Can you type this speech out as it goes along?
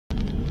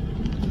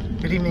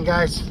Good evening,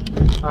 guys.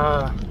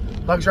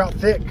 Bugs are out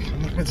thick.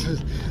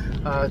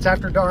 It's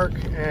after dark,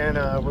 and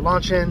we're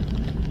launching,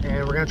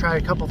 and we're gonna try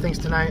a couple things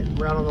tonight.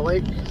 We're out on the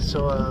lake,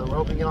 so we're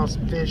hoping to get on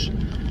some fish.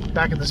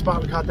 Back at the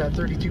spot we caught that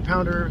 32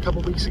 pounder a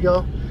couple weeks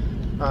ago.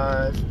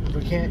 If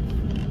we can't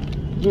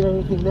get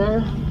anything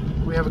there,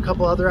 we have a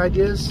couple other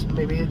ideas.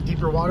 Maybe hit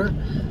deeper water,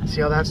 see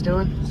how that's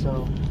doing.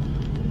 So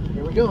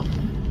here we go.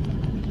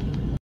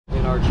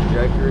 In our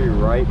trajectory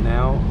right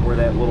now, where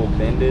that little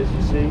bend is,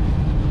 you see?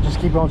 Just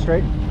keep going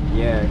straight?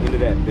 Yeah, into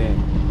that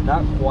bend.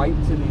 Not quite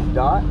to these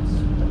dots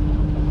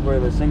where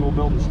the single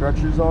building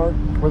structures are.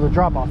 Where the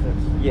drop off is?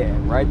 Yeah,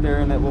 right there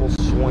in that little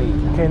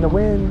swing. Okay, and the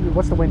wind,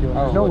 what's the wind doing?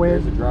 There's no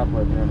wind. There's a drop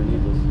right there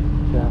underneath us.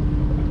 Yeah.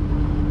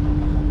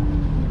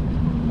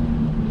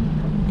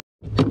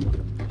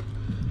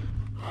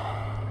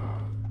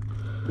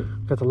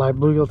 Got the live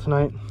bluegill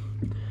tonight.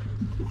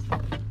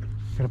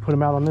 Gonna put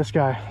him out on this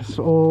guy. This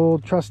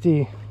old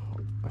trusty.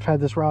 I've had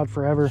this rod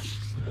forever.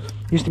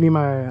 Used to be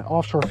my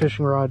offshore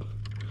fishing rod. A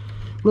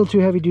little too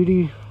heavy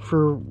duty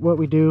for what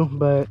we do,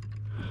 but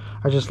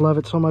I just love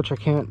it so much I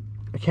can't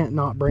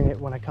not bring it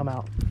when I come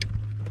out.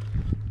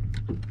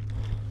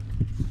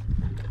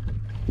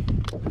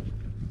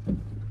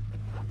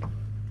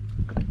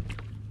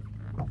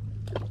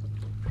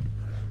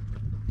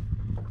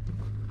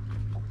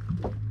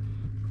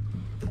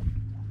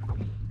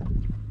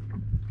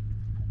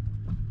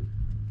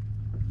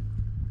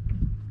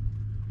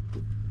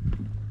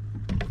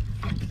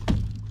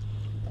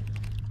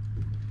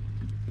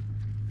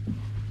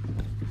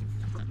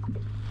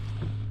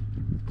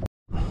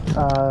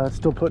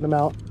 Still putting them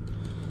out.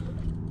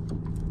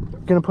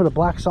 Gonna put a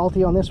black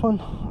salty on this one,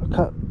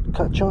 a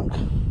cut chunk.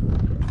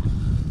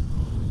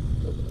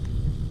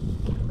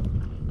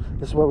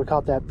 This is what we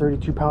caught that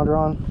 32 pounder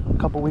on a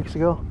couple weeks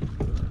ago.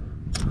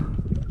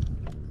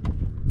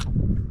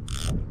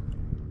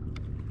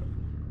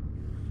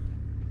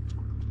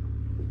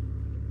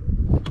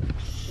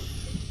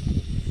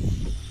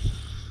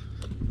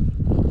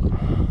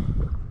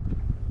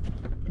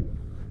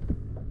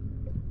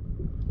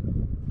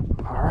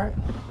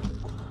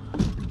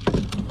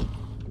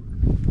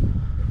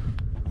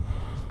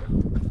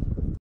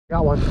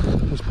 Got one.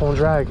 He's pulling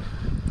drag.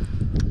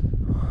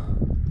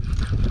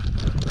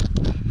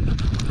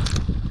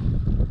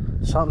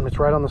 Something that's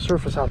right on the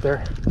surface out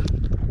there.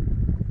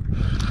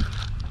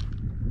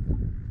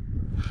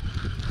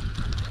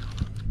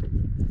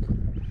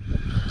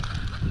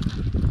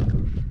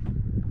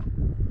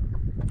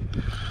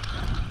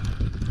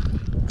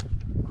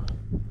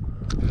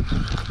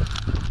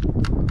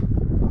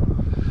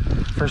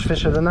 First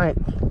fish of the night.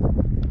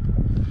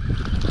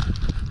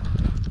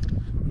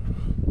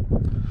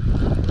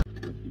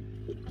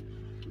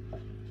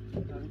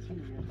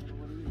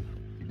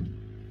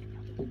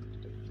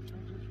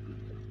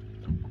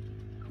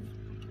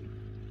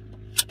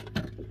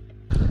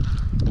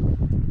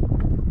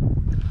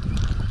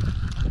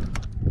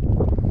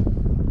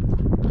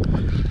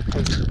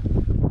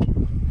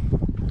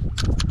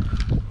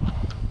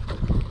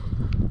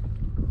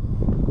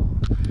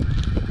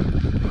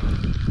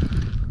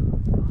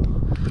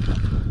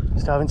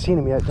 Still haven't seen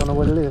him yet, don't know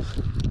what it is.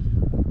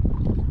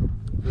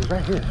 He's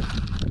right here.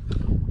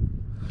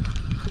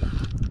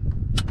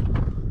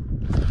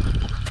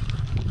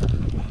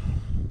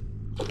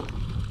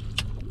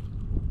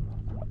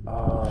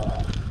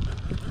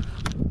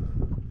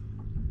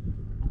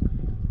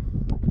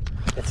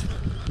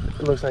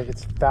 It looks like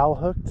it's foul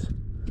hooked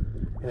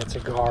and it's a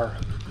gar.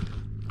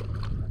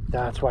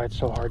 That's why it's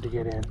so hard to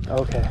get in.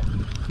 Okay.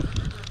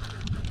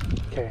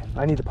 Okay,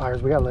 I need the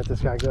pliers. We gotta let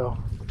this guy go.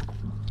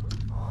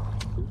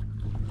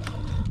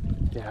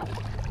 Yeah.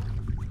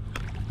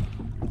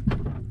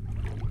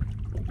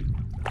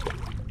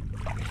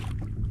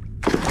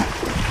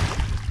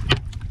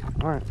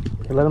 All right,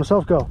 he let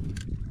himself go.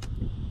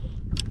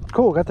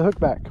 Cool, got the hook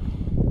back.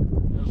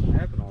 Doesn't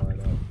happen all right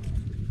up.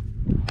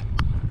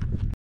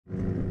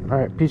 All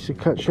right, piece of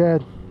cut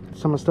shad.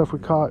 Some of the stuff we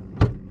caught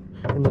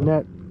in the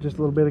net just a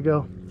little bit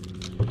ago.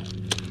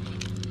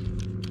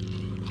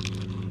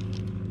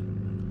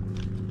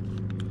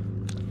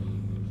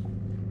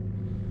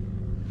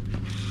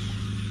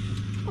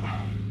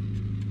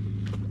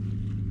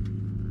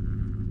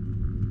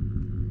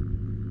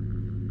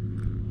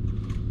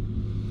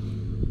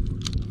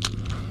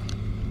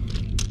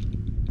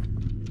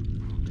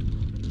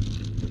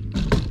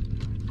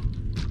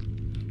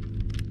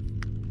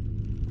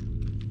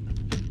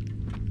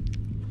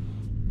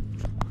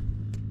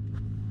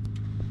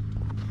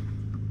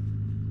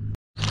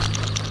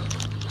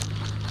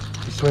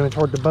 Swimming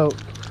toward the boat.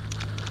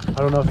 I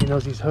don't know if he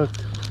knows he's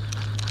hooked.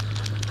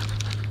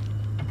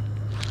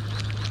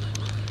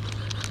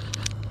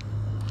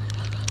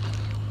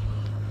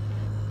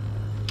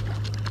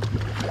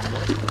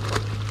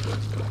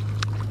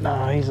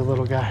 Nah, he's a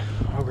little guy.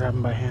 I'll grab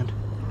him by hand.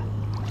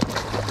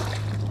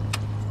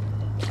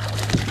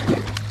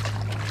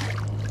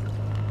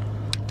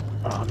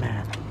 Oh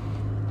man.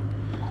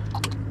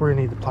 We're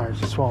gonna need the pliers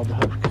to swallow the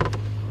hook.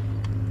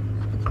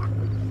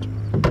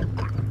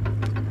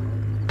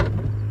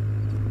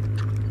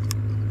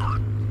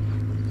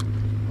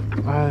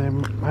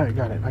 I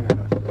got it.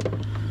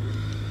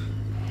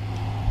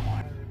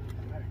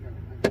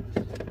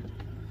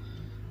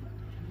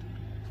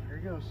 Here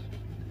he goes.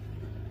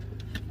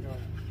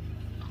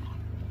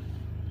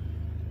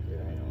 Yeah,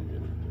 hang on, get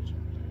it.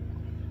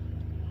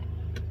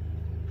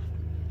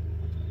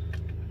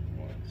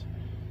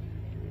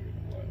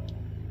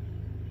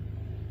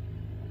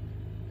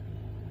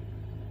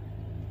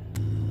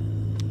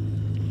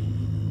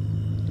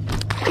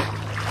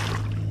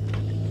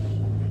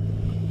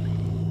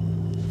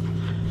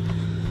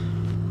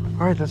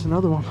 All right, that's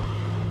another one.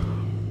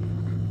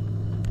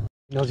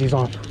 Knows he's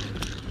on.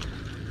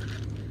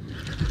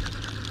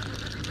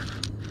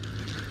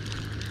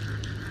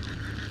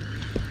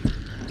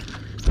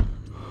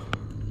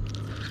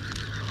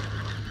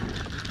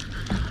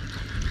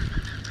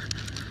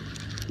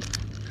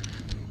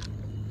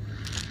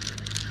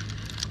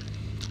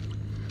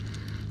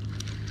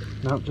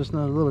 Nope, just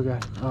another little guy.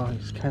 Oh,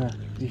 he's kind of,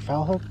 is he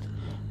foul hooked?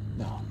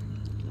 No.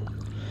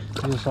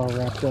 He's just all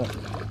wrapped up.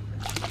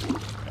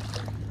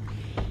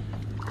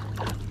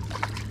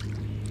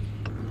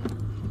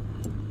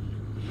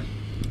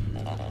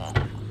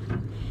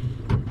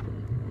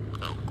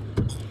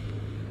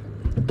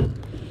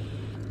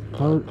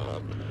 Oh,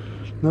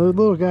 another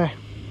little guy.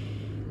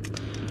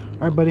 All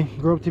right, buddy,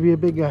 grow up to be a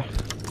big guy.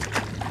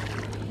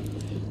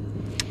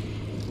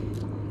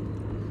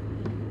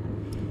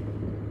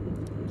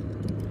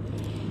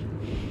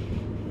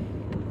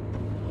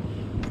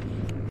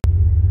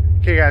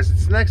 Okay guys,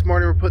 it's the next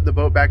morning. We're putting the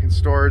boat back in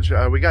storage.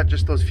 We got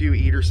just those few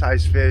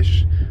eater-sized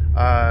fish.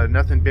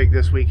 Nothing big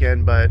this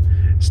weekend, but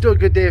still a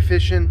good day of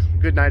fishing,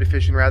 good night of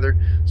fishing rather.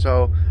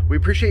 So we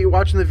appreciate you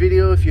watching the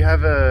video. If you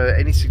have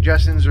any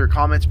suggestions or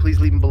comments, please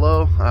leave them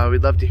below.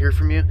 We'd love to hear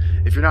from you.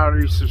 If you're not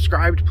already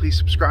subscribed, please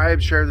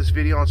subscribe, share this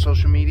video on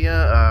social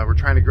media. We're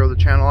trying to grow the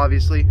channel,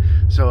 obviously.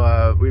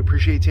 So we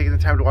appreciate you taking the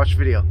time to watch the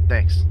video.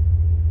 Thanks.